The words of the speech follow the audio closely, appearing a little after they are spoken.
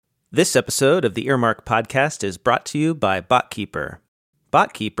This episode of the Earmark Podcast is brought to you by BotKeeper.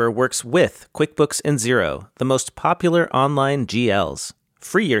 BotKeeper works with QuickBooks and Xero, the most popular online GLs.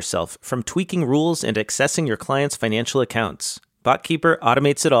 Free yourself from tweaking rules and accessing your clients' financial accounts. BotKeeper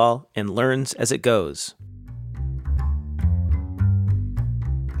automates it all and learns as it goes.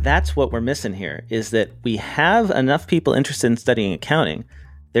 That's what we're missing here, is that we have enough people interested in studying accounting.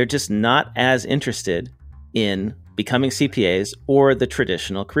 They're just not as interested in becoming CPAs or the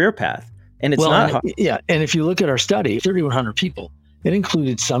traditional career path. And it's not hard. Yeah. And if you look at our study, 3,100 people, it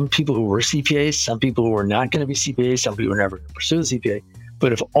included some people who were CPAs, some people who were not going to be CPAs, some people who were never going to pursue the CPA.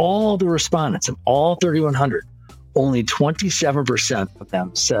 But of all the respondents, of all 3,100, only 27% of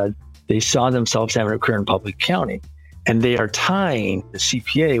them said they saw themselves having a career in public accounting. And they are tying the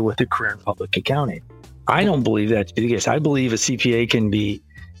CPA with a career in public accounting. I don't believe that to be the case. I believe a CPA can be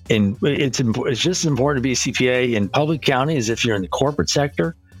it's just as important to be a CPA in public accounting as if you're in the corporate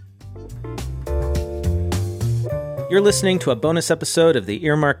sector. You're listening to a bonus episode of the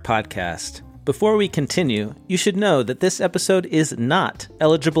Earmark Podcast. Before we continue, you should know that this episode is not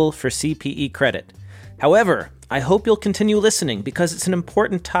eligible for CPE credit. However, I hope you'll continue listening because it's an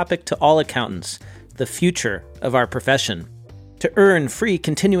important topic to all accountants, the future of our profession. To earn free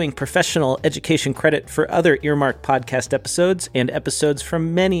continuing professional education credit for other Earmark Podcast episodes and episodes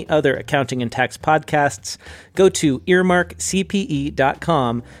from many other accounting and tax podcasts, go to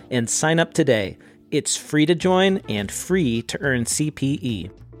earmarkcpe.com and sign up today. It's free to join and free to earn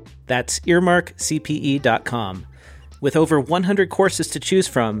CPE. That's earmarkcpe.com. With over 100 courses to choose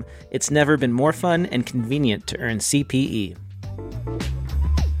from, it's never been more fun and convenient to earn CPE.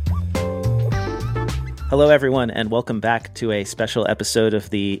 Hello, everyone, and welcome back to a special episode of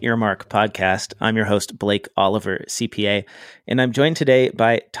the Earmark Podcast. I'm your host, Blake Oliver, CPA, and I'm joined today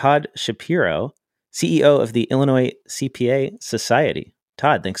by Todd Shapiro, CEO of the Illinois CPA Society.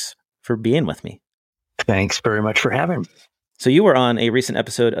 Todd, thanks for being with me. Thanks very much for having me. So you were on a recent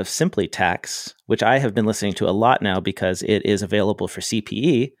episode of Simply Tax, which I have been listening to a lot now because it is available for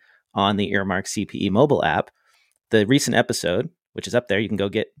CPE on the Earmark CPE mobile app. The recent episode, which is up there, you can go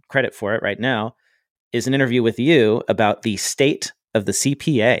get credit for it right now, is an interview with you about the state of the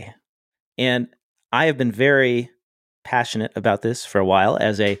CPA. And I have been very passionate about this for a while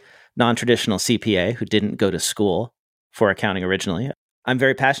as a non-traditional CPA who didn't go to school for accounting originally. I'm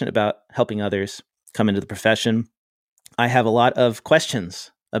very passionate about helping others come into the profession. I have a lot of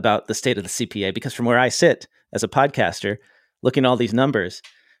questions about the state of the CPA because from where I sit as a podcaster, looking at all these numbers,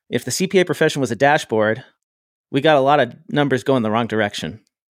 if the CPA profession was a dashboard, we got a lot of numbers going the wrong direction.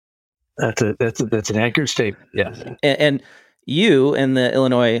 That's an accurate statement. Yes. And you and the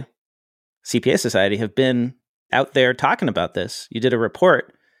Illinois CPA Society have been out there talking about this. You did a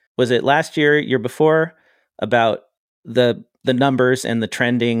report. Was it last year, year before, about the numbers and the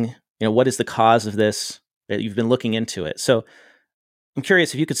trending? You know, what is the cause of this? That you've been looking into it. So I'm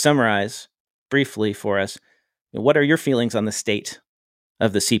curious if you could summarize briefly for us, you know, what are your feelings on the state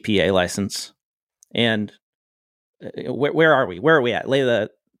of the CPA license, and where are we? Where are we at?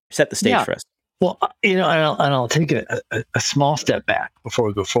 Set the stage for us. Well, and I'll take a small step back before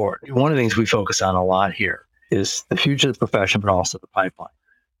we go forward. One of the things we focus on a lot here is the future of the profession, but also the pipeline.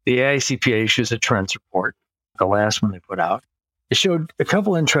 The AICPA issues a trends report, the last one they put out. It showed a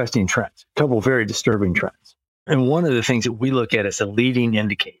couple interesting trends, a couple very disturbing trends. And one of the things that we look at as a leading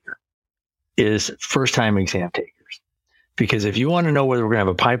indicator is first-time exam takers. Because if you want to know whether we're going to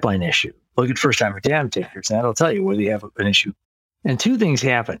have a pipeline issue, look at first-time exam takers, and that'll tell you whether you have an issue. And two things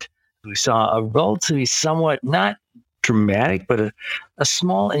happened. We saw a relatively somewhat, not dramatic, but a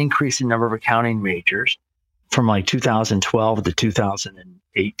small increase in number of accounting majors from like 2012 to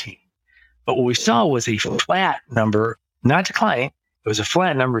 2018. But what we saw was a flat number, not declining, it was a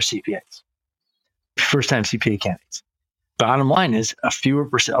flat number of CPAs, first-time CPA candidates. Bottom line is a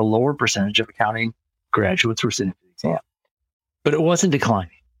lower percentage of accounting graduates were sitting for the exam. But it wasn't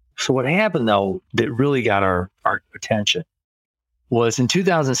declining. So what happened, though, that really got our attention was in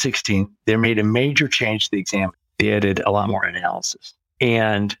 2016, they made a major change to the exam. They added a lot more analysis.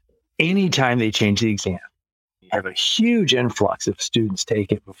 And anytime they change the exam, you have a huge influx of students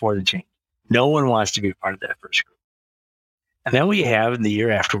take it before the change. No one wants to be a part of that first group. And then we have in the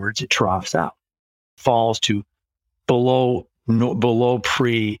year afterwards, it troughs out, falls to below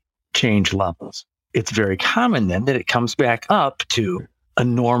pre-change levels. It's very common then that it comes back up to a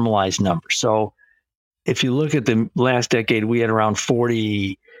normalized number. So if you look at the last decade, we had around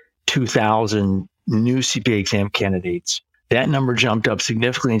 42,000 new CPA exam candidates. That number jumped up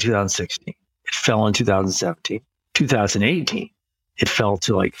significantly in 2016. It fell in 2017. 2018, it fell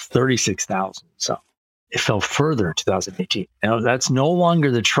to like 36,000. So It fell further in 2018. Now, that's no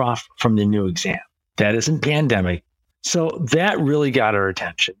longer the trough from the new exam. That isn't pandemic. So that really got our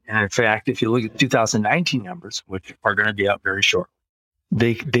attention. And in fact, if you look at 2019 numbers, which are going to be out very short,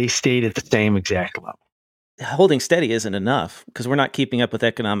 they stayed at the same exact level. Holding steady isn't enough because we're not keeping up with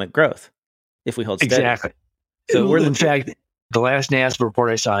economic growth if we hold steady. Exactly. So in fact, the last NASDAQ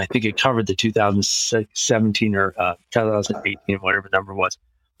report I saw, I think it covered the 2017 or 2018, whatever the number was.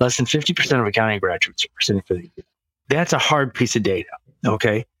 Less than 50% of accounting graduates are sitting for the exam. That's a hard piece of data.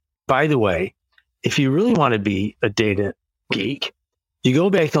 Okay. By the way, if you really want to be a data geek, you go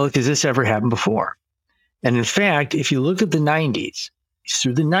back and look, has this ever happened before? And in fact, if you look at the 90s,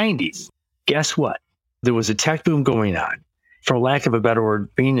 through the 90s, guess what? There was a tech boom going on. For lack of a better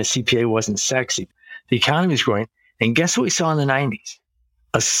word, being a CPA wasn't sexy. The economy was growing. And guess what we saw in the 90s?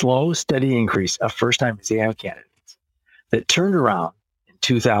 A slow, steady increase of first-time exam candidates that turned around in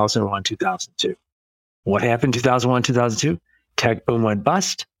 2001, 2002. What happened in 2001, 2002? Tech boom went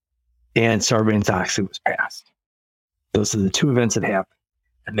bust, and Sarbanes-Oxley was passed. Those are the two events that happened.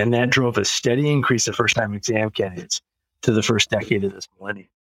 And then that drove a steady increase of first-time exam candidates to the first decade of this millennium.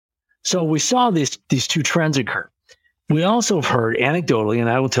 So we saw these two trends occur. We also have heard anecdotally, and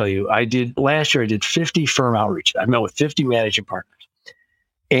I will tell you, last year I did 50 firm outreach. I met with 50 managing partners.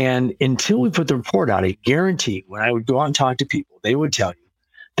 And until we put the report out, I guarantee when I would go out and talk to people, they would tell you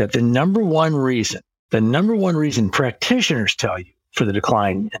that the number one reason practitioners tell you for the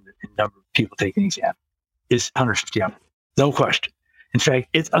decline in the number of people taking the exam is 150 hours. No question. In fact,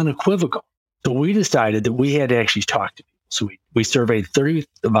 it's unequivocal. So we decided that we had to actually talk to people. So we surveyed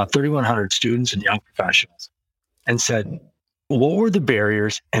about 3,100 students and young professionals and said, what were the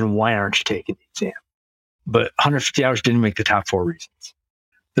barriers and why aren't you taking the exam? But 150 hours didn't make the top 4 reasons.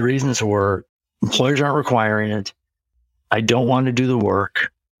 The reasons were employers aren't requiring it. I don't want to do the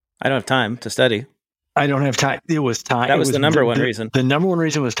work. I don't have time to study. I don't have time. It was time. That was the number one reason. The number one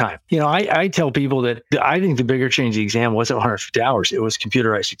reason was time. You know, I tell people that I think the bigger change in the exam wasn't 150 hours. It was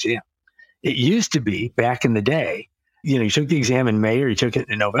computerized exam. It used to be back in the day, you took the exam in May or you took it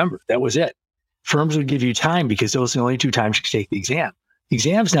in November. That was it. Firms would give you time because those are the only 2 times you could take the exam.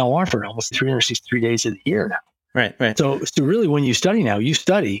 Exams now offer almost 363 days of the year now. Right. So really when you study now, you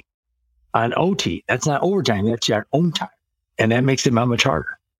study on OT. That's not overtime. That's your own time. And that makes it much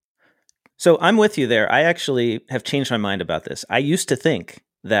harder. So I'm with you there. I actually have changed my mind about this. I used to think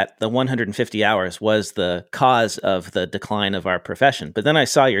that the 150 hours was the cause of the decline of our profession. But then I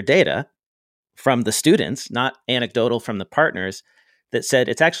saw your data from the students, not anecdotal from the partners, that said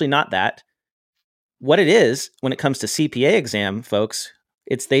it's actually not that. What it is when it comes to CPA exam folks,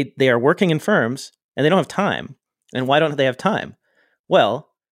 it's they are working in firms and they don't have time. And why don't they have time? Well,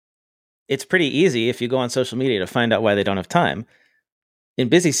 it's pretty easy if you go on social media to find out why they don't have time. In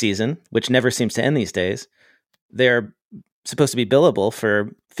busy season, which never seems to end these days, they're supposed to be billable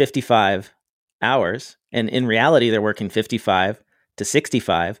for 55 hours. And in reality, they're working 55 to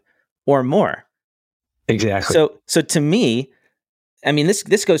 65 or more. Exactly. So to me, I mean, this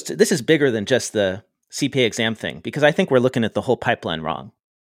is bigger than just the CPA exam thing, because I think we're looking at the whole pipeline wrong.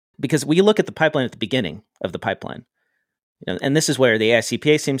 Because we look at the pipeline at the beginning of the pipeline. And this is where the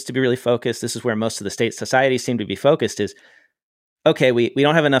AICPA seems to be really focused. This is where most of the state societies seem to be focused is, okay, we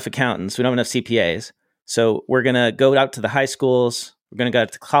don't have enough accountants. We don't have enough CPAs. So we're going to go out to the high schools. We're going to go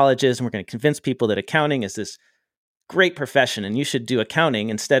out to colleges and we're going to convince people that accounting is this great profession and you should do accounting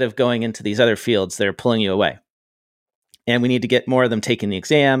instead of going into these other fields that are pulling you away. And we need to get more of them taking the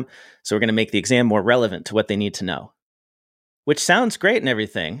exam. So we're going to make the exam more relevant to what they need to know, which sounds great and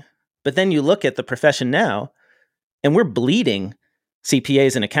everything. But then you look at the profession now and we're bleeding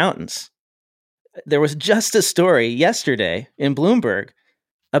CPAs and accountants. There was just a story yesterday in Bloomberg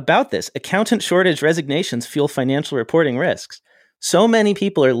about this. Accountant shortage resignations fuel financial reporting risks. So many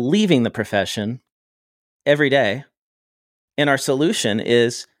people are leaving the profession every day. And our solution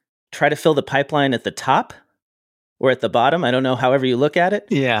is try to fill the pipeline at the top or at the bottom. I don't know, however you look at it.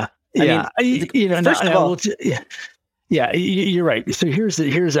 Yeah. Yeah, you're right. So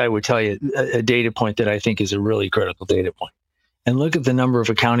here's I would tell you a data point that I think is a really critical data point. And look at the number of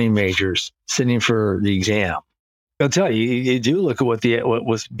accounting majors sitting for the exam. I'll tell you, you do look at what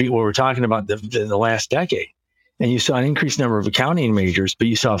we're talking about the last decade, and you saw an increased number of accounting majors, but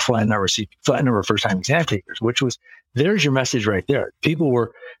you saw a flat number of first-time exam takers, which was there's your message right there. People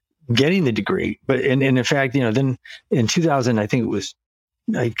were getting the degree, but and in fact, then in 2000, I think it was,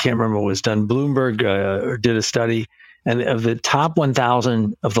 I can't remember what was done. Bloomberg did a study, and of the top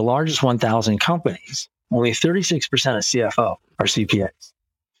 1,000 of the largest 1,000 companies, only 36% of CFO are CPAs.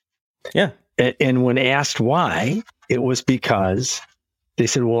 Yeah. And when asked why, it was because they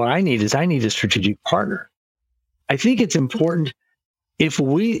said, well, what I need a strategic partner. I think it's important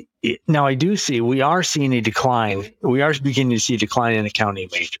now I do see, we are seeing a decline. We are beginning to see a decline in accounting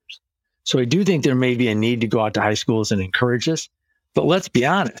majors. So I do think there may be a need to go out to high schools and encourage this. But let's be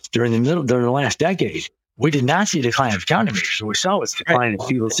honest, during the last decade, we did not see a decline of accounting majors. What we saw was a decline of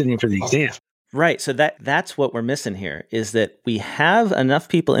people sitting for the exam. Right. So that's what we're missing here, is that we have enough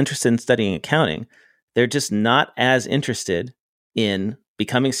people interested in studying accounting. They're just not as interested in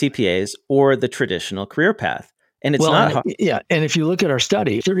becoming CPAs or the traditional career path. And it's not hard. Yeah. And if you look at our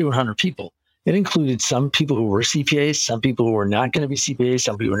study, 3,100 people, it included some people who were CPAs, some people who were not going to be CPAs,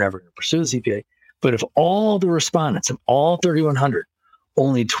 some people who were never going to pursue the CPA. But of all the respondents, of all 3,100,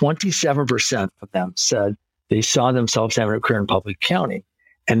 only 27% of them said they saw themselves having a career in public accounting.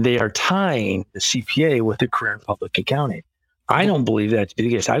 And they are tying the CPA with a career in public accounting. I don't believe that to be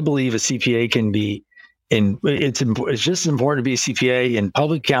the case. I believe a CPA can be it's just as important to be a CPA in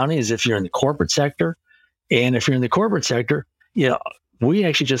public accounting as if you're in the corporate sector. And if you're in the corporate sector, we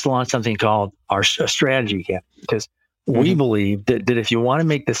actually just launched something called our strategy camp, because we believe that if you want to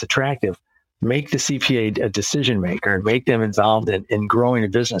make this attractive, make the CPA a decision maker and make them involved in growing a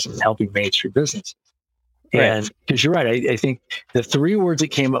business and helping mainstream businesses. Right. And because you're right, I think the three words that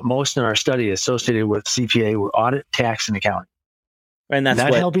came up most in our study associated with CPA were audit, tax, and accounting. And that's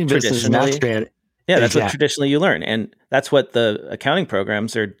not what helping business, not strategy. Yeah, that's what traditionally you learn. And that's what the accounting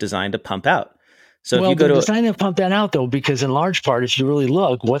programs are designed to pump out. So if you go to designed to pump that out, though, because in large part, if you really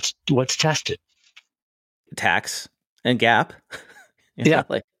look, what's tested? Tax and GAAP. Yeah.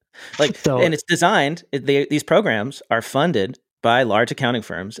 And it's designed, these programs are funded by large accounting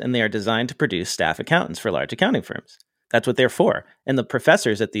firms, and they are designed to produce staff accountants for large accounting firms. That's what they're for. And the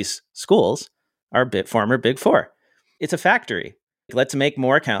professors at these schools are former Big Four. It's a factory. Let's make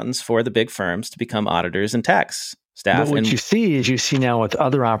more accountants for the big firms to become auditors and tax staff. But what you see now with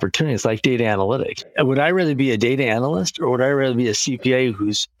other opportunities like data analytics. Would I rather be a data analyst, or would I rather be a CPA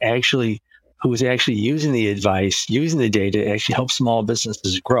who's actually using the advice, using the data to actually help small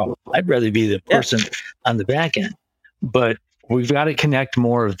businesses grow? I'd rather be the person on the back end. But we've got to connect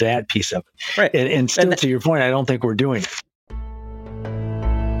more of that piece of it. Right. And still, to your point, I don't think we're doing it.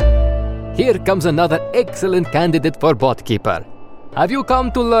 Here comes another excellent candidate for BotKeeper. Have you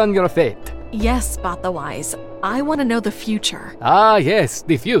come to learn your fate? Yes, Bot the Wise. I want to know the future. Ah, yes,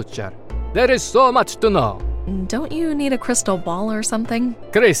 the future. There is so much to know. Don't you need a crystal ball or something?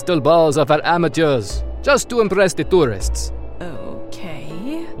 Crystal balls are for amateurs, just to impress the tourists.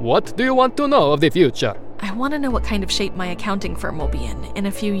 Okay. What do you want to know of the future? I want to know what kind of shape my accounting firm will be in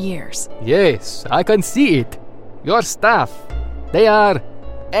a few years. Yes, I can see it. Your staff, they are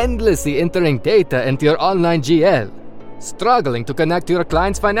endlessly entering data into your online GL, struggling to connect to your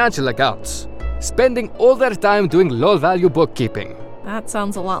clients' financial accounts, spending all their time doing low-value bookkeeping. That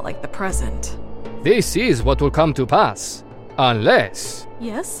sounds a lot like the present. This is what will come to pass, unless...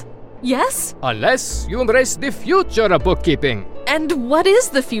 Yes? Yes? Unless you embrace the future of bookkeeping. And what is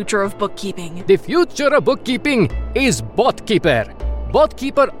the future of bookkeeping? The future of bookkeeping is BotKeeper.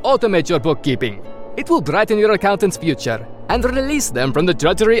 BotKeeper automates your bookkeeping. It will brighten your accountant's future and release them from the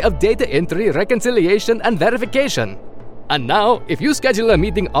drudgery of data entry, reconciliation, and verification. And now, if you schedule a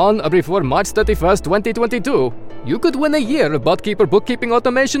meeting on or before March 31st, 2022, you could win a year of BotKeeper bookkeeping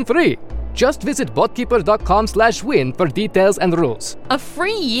automation free. Just visit botkeeper.com/win for details and rules. A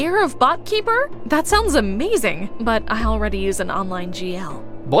free year of BotKeeper? That sounds amazing, but I already use an online GL.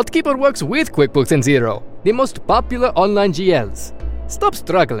 BotKeeper works with QuickBooks and Xero, the most popular online GLs. Stop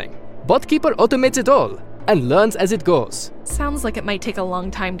struggling. BotKeeper automates it all and learns as it goes. Sounds like it might take a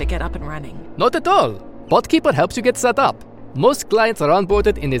long time to get up and running. Not at all. BotKeeper helps you get set up. Most clients are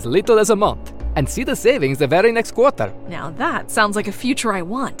onboarded in as little as a month and see the savings the very next quarter. Now that sounds like a future I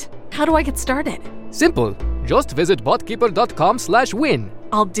want. How do I get started? Simple. Just visit botkeeper.com/win.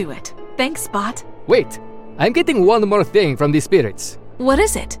 I'll do it. Thanks, Bot. Wait, I'm getting one more thing from the spirits. What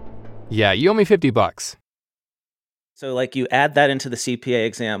is it? Yeah, you owe me $50. So you add that into the CPA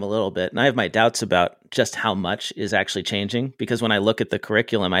exam a little bit, and I have my doubts about just how much is actually changing, because when I look at the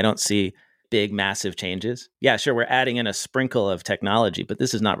curriculum, I don't see big, massive changes. Yeah, sure, we're adding in a sprinkle of technology, but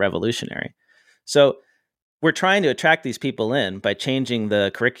this is not revolutionary. So we're trying to attract these people in by changing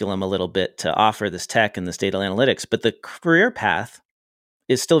the curriculum a little bit to offer this tech and this data analytics, but the career path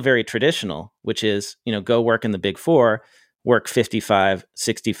is still very traditional, which is, go work in the Big Four, work 55,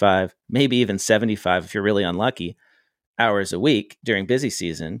 65, maybe even 75 if you're really unlucky, hours a week during busy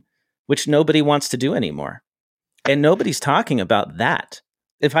season, which nobody wants to do anymore. And nobody's talking about that.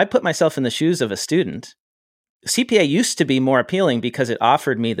 If I put myself in the shoes of a student, CPA used to be more appealing because it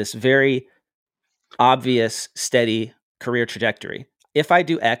offered me this very obvious, steady career trajectory. if I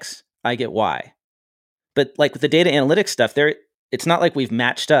do X, I get Y. But like with the data analytics stuff, it's not like we've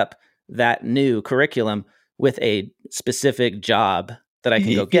matched up that new curriculum with a specific job that I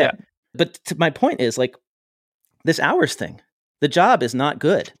can go get. Yeah. But my point is, like, this hours thing, the job is not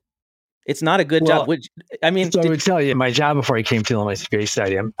good. It's not a good job. Which, I mean, I would tell you, my job before I came to Illinois CPA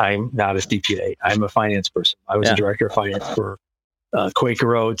Society, I'm not a CPA. I'm a finance person. I was a director of finance for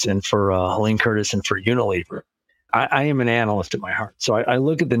Quaker Oats and for Helene Curtis and for Unilever. I am an analyst at my heart. So I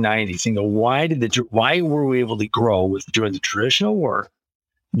look at the 90s and go, why were we able to grow doing the traditional work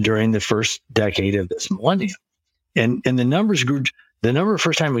during the first decade of this millennium? And the numbers grew. The number of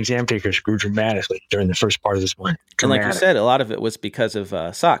first-time exam takers grew dramatically during the first part of this millennium. And like you said, a lot of it was because of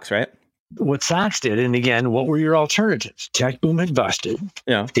SOX, right? What SOX did, and again, what were your alternatives? Tech boom had busted.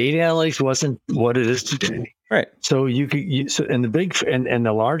 Yeah. Data analytics wasn't what it is today. Right. So and the big and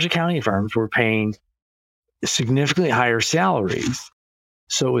the large accounting firms were paying significantly higher salaries.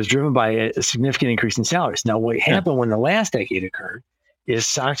 So it was driven by a significant increase in salaries. Now, what happened when the last decade occurred is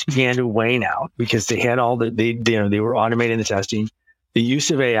SOX began to wane out because they had they were automating the testing. The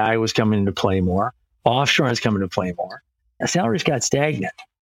use of AI was coming into play more. Offshore is coming into play more. And salaries got stagnant.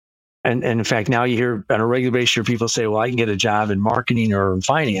 And in fact, now you hear on a regular basis, people say, well, I can get a job in marketing or in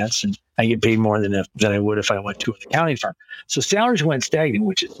finance, and I get paid more than I would if I went to an accounting firm. So salaries went stagnant,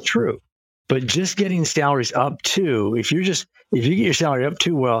 which is true. But just getting salaries up to, if you get your salary up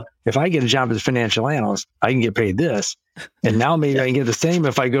to, well, if I get a job as a financial analyst, I can get paid this. And now maybe I can get the same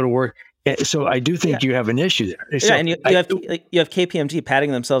if I go to work. So I do think you have an issue there. So and you have KPMG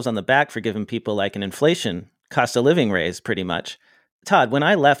patting themselves on the back for giving people like an inflation cost of living raise, pretty much. Todd, when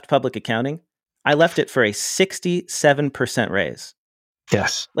I left public accounting, I left it for a 67% raise.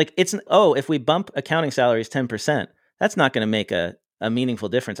 Yes. Like if we bump accounting salaries 10%, that's not going to make a meaningful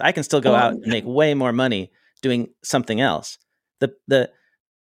difference. I can still go out and make way more money doing something else. I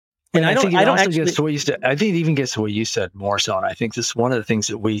think it gets to what you said. I think it even gets to what you said more so. And I think this is one of the things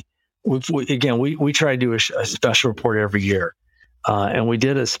that we try to do a special report every year. And we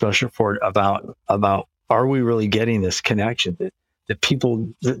did a special report about are we really getting this connection that people,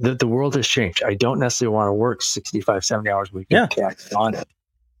 that the world has changed. I don't necessarily want to work 65, 70 hours a week and tax on it.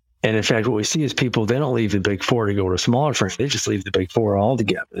 And in fact, what we see is people, they don't leave the big four to go to smaller firms. They just leave the big four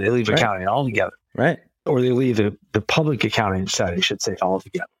altogether. They leave accounting altogether. Right. Or they leave the public accounting side, I should say,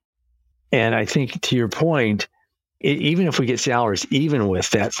 altogether. And I think to your point, even if we get salaries, even with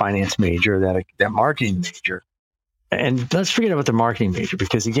that finance major, that marketing major, and let's forget about the marketing major,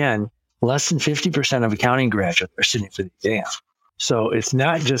 because again, less than 50% of accounting graduates are sitting for the exam. So it's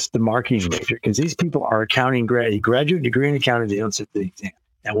not just the marketing major, because these people are accounting graduate degree in accounting, they don't sit for the exam.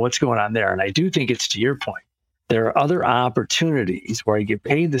 And what's going on there? And I do think it's to your point. There are other opportunities where I get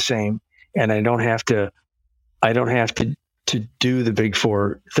paid the same, and I don't have to do the big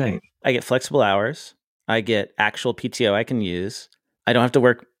four thing. I get flexible hours. I get actual PTO I can use. I don't have to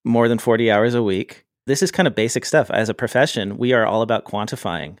work more than 40 hours a week. This is kind of basic stuff. As a profession, we are all about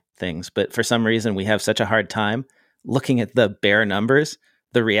quantifying things, but for some reason we have such a hard time looking at the bare numbers,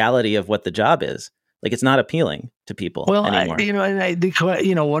 the reality of what the job is. Like, it's not appealing to people anymore. One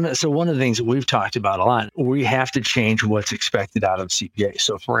of the things that we've talked about a lot, we have to change what's expected out of CPA.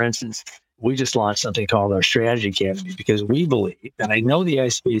 So for instance, we just launched something called our Strategy Academy, because we believe, and I know the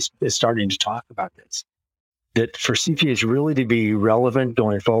ISP is starting to talk about this, that for CPAs really to be relevant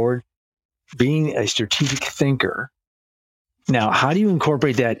going forward, being a strategic thinker. Now, how do you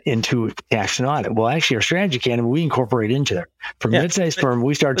incorporate that into tax and audit? Well, actually, our Strategy Academy, we incorporate into there. For mid-sized firm,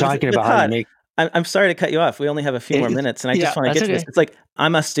 we started talking about how to make... I'm sorry to cut you off. We only have a few more minutes, and I just want to get to this. It's like,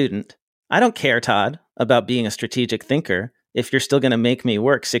 I'm a student. I don't care, Todd, about being a strategic thinker if you're still going to make me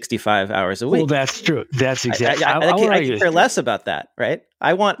work 65 hours a week. Well, that's true. That's exactly. I care less about that, right?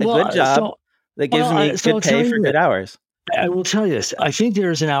 I want a good job that gives me good pay for good hours. I will tell you this. I think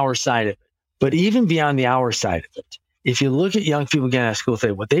there's an hour side of it. But even beyond the hour side of it, if you look at young people getting out of school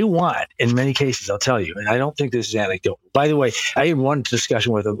today, what they want, in many cases, I'll tell you, and I don't think this is anecdotal. By the way, I had one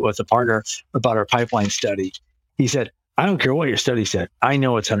discussion with a partner about our pipeline study. He said, I don't care what your study said. I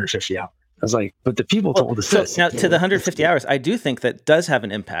know it's 150 hours. I was like, but the people told us this. Now, to the 150 hours, I do think that does have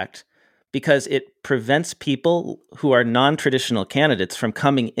an impact, because it prevents people who are non-traditional candidates from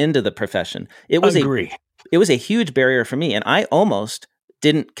coming into the profession. It was a huge barrier for me, and I almost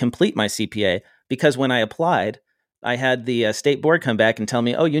didn't complete my CPA because when I applied, I had the state board come back and tell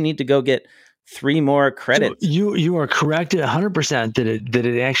me, "Oh, you need to go get 3 more credits." So you are correct 100% that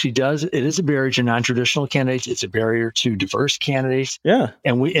it actually does. It is a barrier to non-traditional candidates. It's a barrier to diverse candidates. Yeah,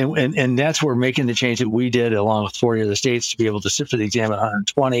 and that's where making the change that we did, along with 40 other states, to be able to sit for the exam at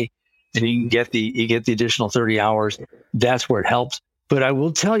 120, and you get the additional 30 hours. That's where it helps. But I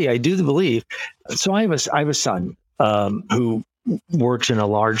will tell you, I do believe. So I have a son who works in a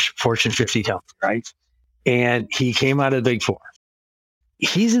large Fortune 50 company, right? And he came out of the Big Four.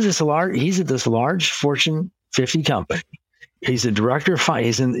 He's at this large Fortune 50 company. He's a director of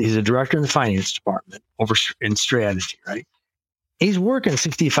finance. He's a director in the finance department in strategy, right? He's working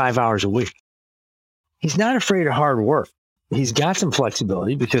 65 hours a week. He's not afraid of hard work. He's got some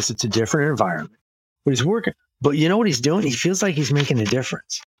flexibility because it's a different environment, but he's working. But you know what he's doing? He feels like he's making a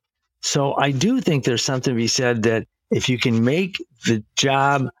difference. So I do think there's something to be said that if you can make the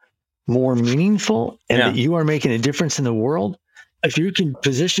job more meaningful and that you are making a difference in the world, if you can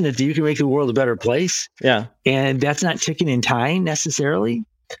position it that you can make the world a better place, and that's not ticking in time necessarily,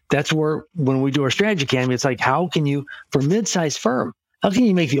 that's where when we do our strategy academy, it's like, how can you, for a mid-sized firm, how can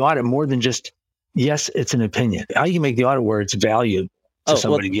you make the audit more than just, yes, it's an opinion? How do you make the audit where it's valued to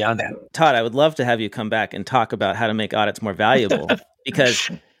somebody beyond that? Todd, I would love to have you come back and talk about how to make audits more valuable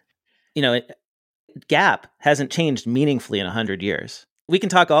because, GAAP hasn't changed meaningfully in 100 years. We can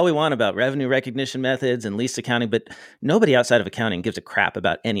talk all we want about revenue recognition methods and lease accounting, but nobody outside of accounting gives a crap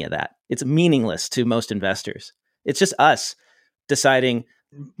about any of that. It's meaningless to most investors. It's just us deciding.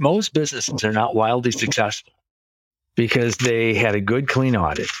 Most businesses are not wildly successful because they had a good, clean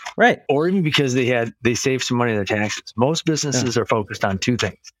audit. Right. Or even because they saved some money in their taxes. Most businesses are focused on two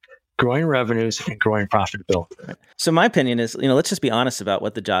things: growing revenues and growing profitability. So my opinion is, let's just be honest about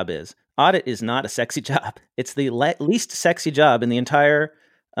what the job is. Audit is not a sexy job. It's the least sexy job in the entire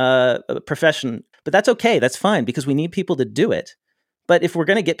profession. But that's okay. That's fine because we need people to do it. But if we're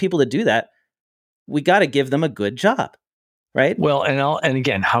going to get people to do that, we got to give them a good job, right? Well, and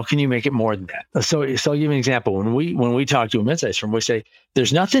again, how can you make it more than that? So I'll give you an example. When we talk to a mid-sized firm, we say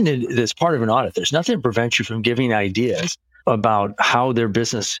there's nothing that's part of an audit. There's nothing to prevent you from giving ideas about how their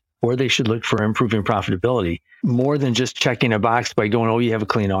business, where they should look for improving profitability, more than just checking a box by going, oh, you have a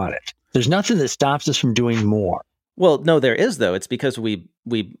clean audit. There's nothing that stops us from doing more. Well, no, there is, though. It's because we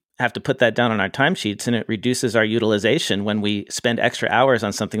have to put that down on our timesheets, and it reduces our utilization when we spend extra hours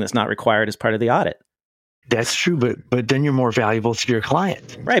on something that's not required as part of the audit. That's true, but then you're more valuable to your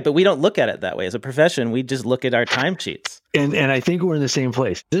client. Right, but we don't look at it that way. As a profession, we just look at our timesheets. And I think we're in the same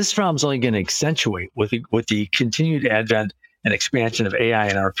place. This problem's only going to accentuate with the continued advent and expansion of AI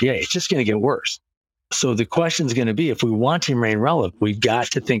and RPA. It's just going to get worse. So the question is going to be, if we want to remain relevant, we've got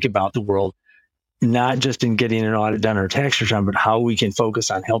to think about the world, not just in getting an audit done or a tax return, but how we can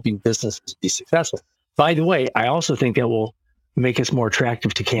focus on helping businesses be successful. By the way, I also think that will make us more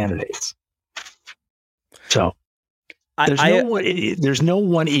attractive to candidates. So there's no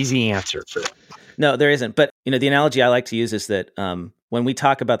one easy answer for that. No, there isn't. But the analogy I like to use is that when we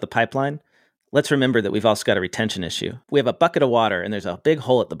talk about the pipeline, let's remember that we've also got a retention issue. We have a bucket of water and there's a big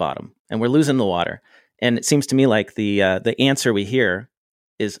hole at the bottom and we're losing the water. And it seems to me like the answer we hear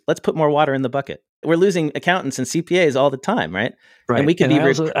is let's put more water in the bucket. We're losing accountants and CPAs all the time, right? Right. And we can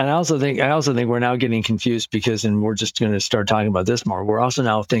I also think we're now getting confused because, and we're just going to start talking about this more. We're also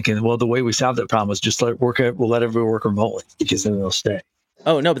now thinking, well, the way we solve that problem is just we'll let everybody work remotely because then they'll stay.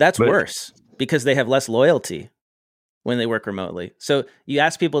 Oh no, but that's worse because they have less loyalty when they work remotely. So you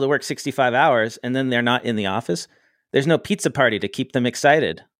ask people to work 65 hours and then they're not in the office. There's no pizza party to keep them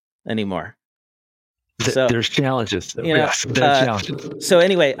excited anymore. So there's challenges. Yes, there's challenges. So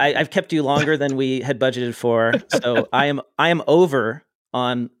anyway, I've kept you longer than we had budgeted for. So I am over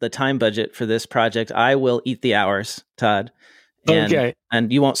on the time budget for this project. I will eat the hours, Todd.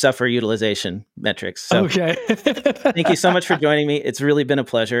 And you won't suffer utilization metrics. So okay. Thank you so much for joining me. It's really been a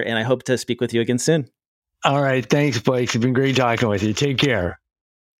pleasure, and I hope to speak with you again soon. All right. Thanks, Blake. It's been great talking with you. Take care.